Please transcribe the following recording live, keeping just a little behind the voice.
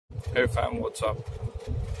Hey fam, what's up?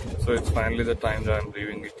 So it's finally the time that I'm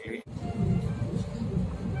leaving Italy.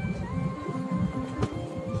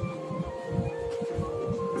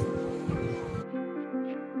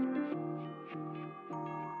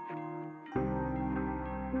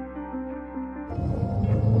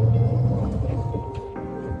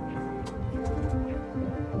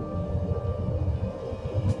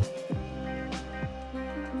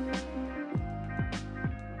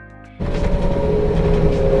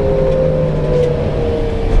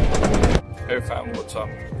 Hey fam, what's up?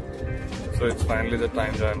 So it's finally the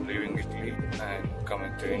time that I'm leaving Italy and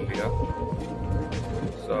coming to India.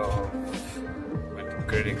 So with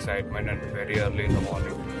great excitement and very early in the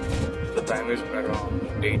morning. The time is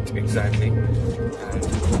around 8 exactly, and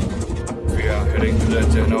we are heading to the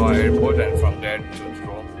Genova airport and from there to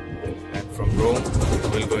Rome. And from Rome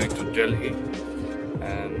we're going to Delhi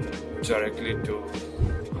and directly to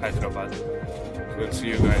Hyderabad. So we'll see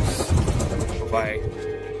you guys. Bye.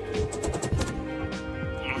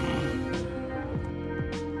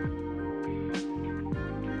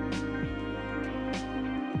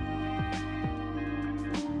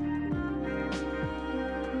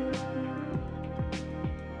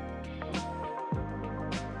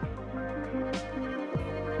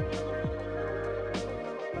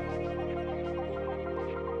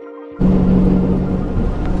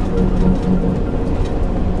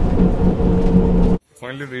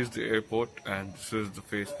 Finally reached the airport, and this is the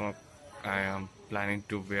face mask I am planning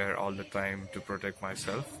to wear all the time to protect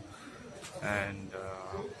myself. And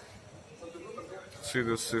see,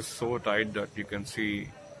 this is so tight that you can see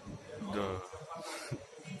the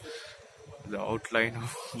the outline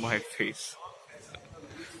of my face.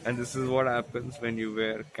 And this is what happens when you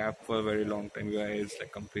wear cap for a very long time. Your eye is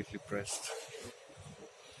like completely pressed.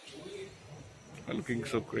 I'm looking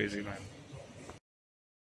so crazy, man.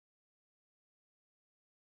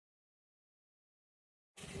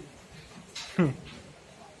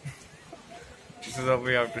 This is how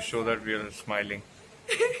we have to show that we are smiling.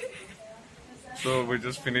 So we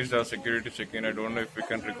just finished our security check-in. I don't know if we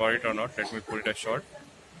can record it or not. Let me put it a shot.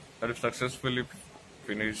 That we've successfully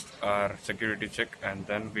finished our security check, and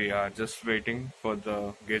then we are just waiting for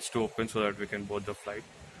the gates to open so that we can board the flight.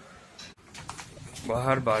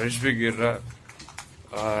 बाहर बारिश भी गिर रहा है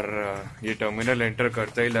और ये terminal enter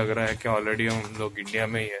करते ही लग रहा है कि ऑलरेडी हम लोग इंडिया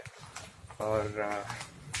में ही है. और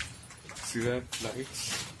सीधा flights.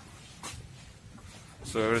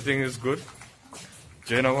 So everything is good.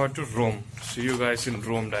 Genova to Rome. See you guys in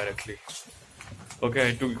Rome directly. Okay,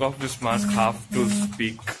 I took off this mask half to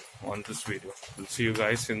speak on this video. We'll see you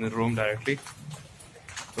guys in the room directly.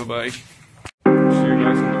 Bye bye. See you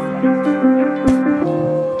guys in the flight.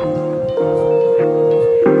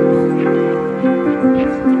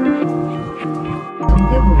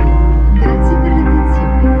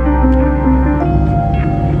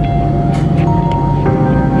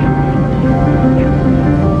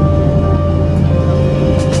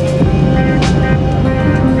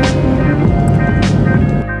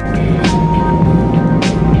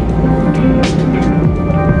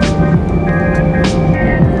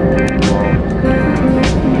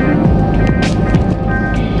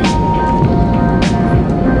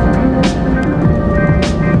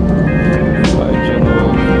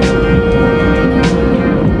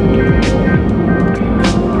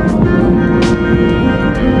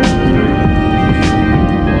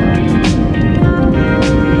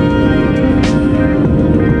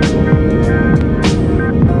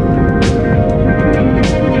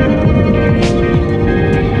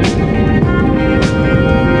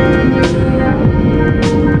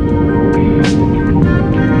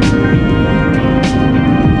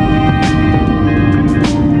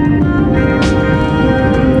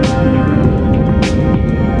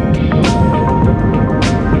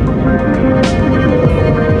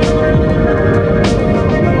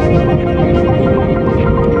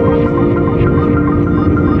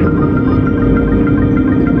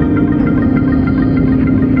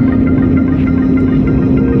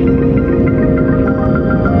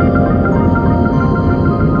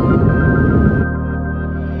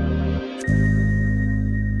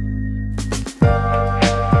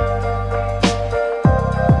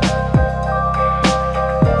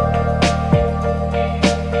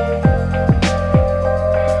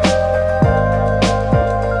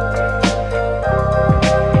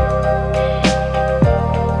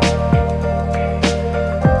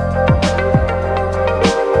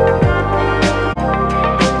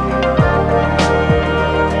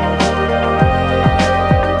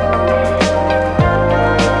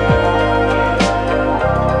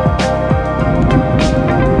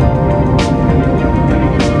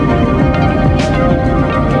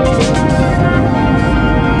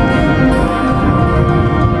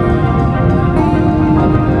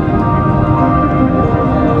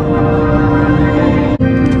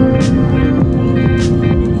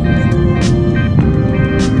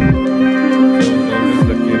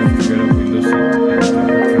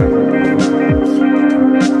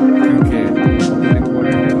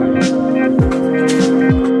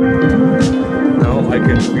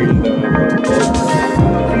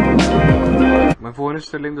 phone is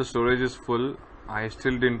telling the storage is full. I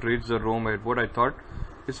still didn't reach the Rome airport. I thought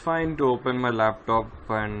it's fine to open my laptop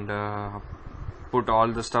and put all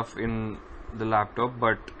the stuff in the laptop,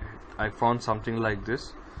 but I found something like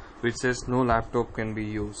this which says no laptop can be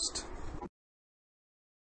used.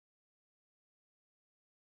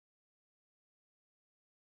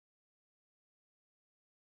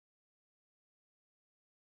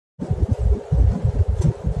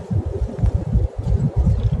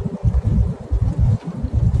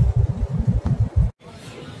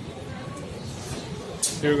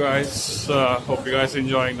 Hey guys, hope you guys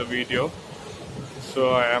enjoying the video.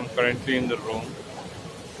 So I am currently in the Rome,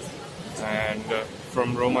 and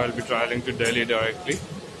from Rome I'll be traveling to Delhi directly.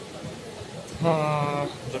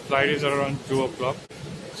 The flight is around 2 o'clock,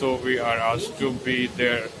 so we are asked to be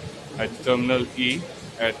there at Terminal E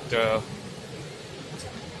at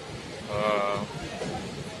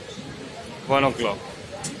 1 o'clock.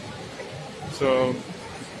 So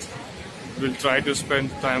we'll try to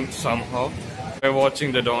spend time somehow by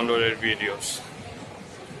watching the downloaded videos.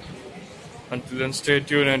 Until then, stay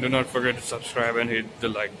tuned and do not forget to subscribe and hit the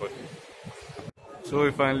like button. So we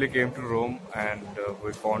finally came to Rome, and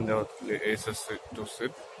we found out the places to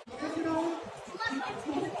sit.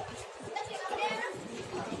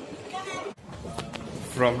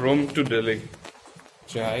 From Rome to Delhi.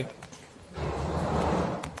 Chai.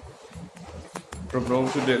 From Rome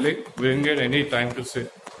to Delhi, we didn't get any time to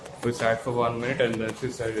sit. We sat for 1 minute and then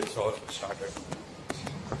she said it's all started.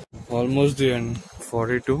 Almost the end.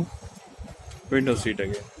 42. Window seat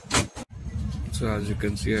again. So as you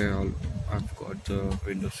can see, I've got the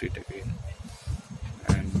window seat again.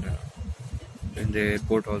 And in the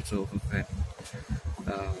airport also, when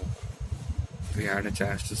we had a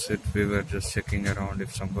chance to sit, we were just checking around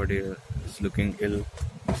if somebody is looking ill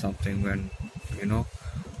or something. When,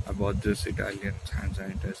 I bought this Italian hand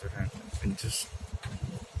sanitizer, and in just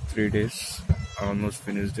 3 days, I almost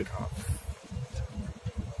finished it half.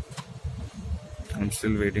 I'm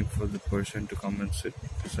still waiting for the person to come and sit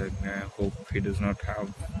beside me. I hope he does not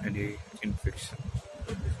have any infection.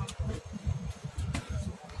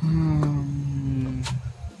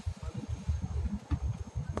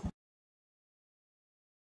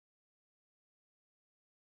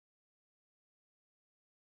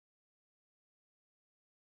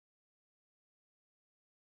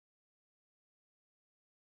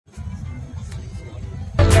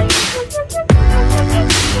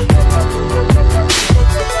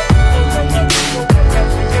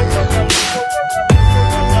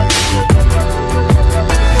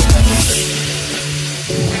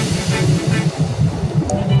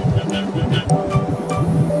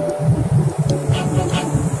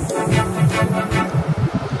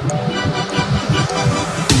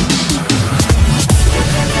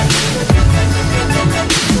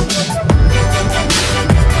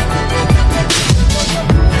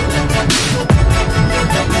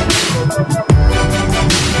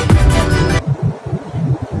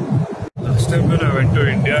 When I went to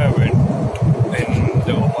India, I went in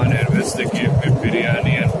the Oman Airways. They gave me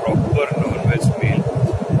biryani and proper non-veg meal.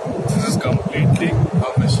 This is completely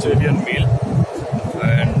a vegetarian meal,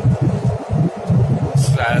 and this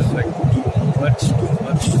has like too much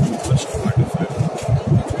tomato flavor.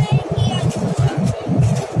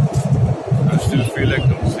 I still feel like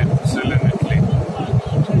I'm still in Italy.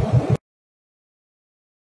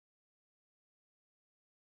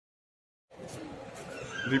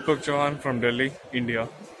 Deepak Chauhan from Delhi, India.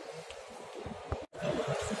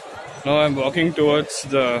 Now I'm walking towards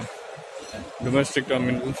the domestic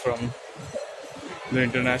terminal from the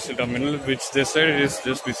international terminal, which they said is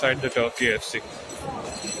just beside the Turkey FC.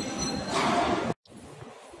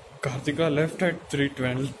 Kartika left at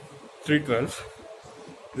 3:12.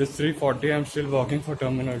 This 3:40. I'm still walking for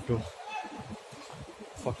Terminal 2.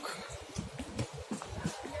 Fuck.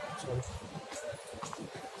 Sorry.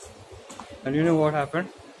 And you know what happened?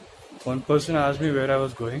 One person asked me where I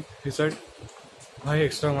was going. He said, भाई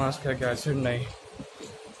extra mask है क्या? I said नहीं.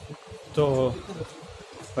 तो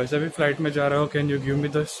वैसे भी flight में जा रहा हो, can you give me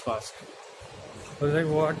this mask? I was like,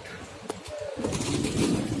 what?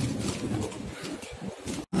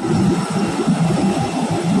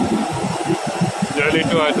 Delhi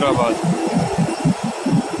to Hyderabad.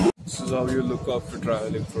 This is how you look after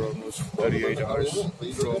traveling for almost 38 hours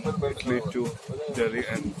from Italy to Delhi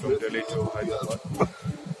and from Delhi to Hyderabad.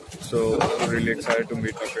 So I'm really excited to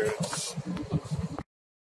meet my parents.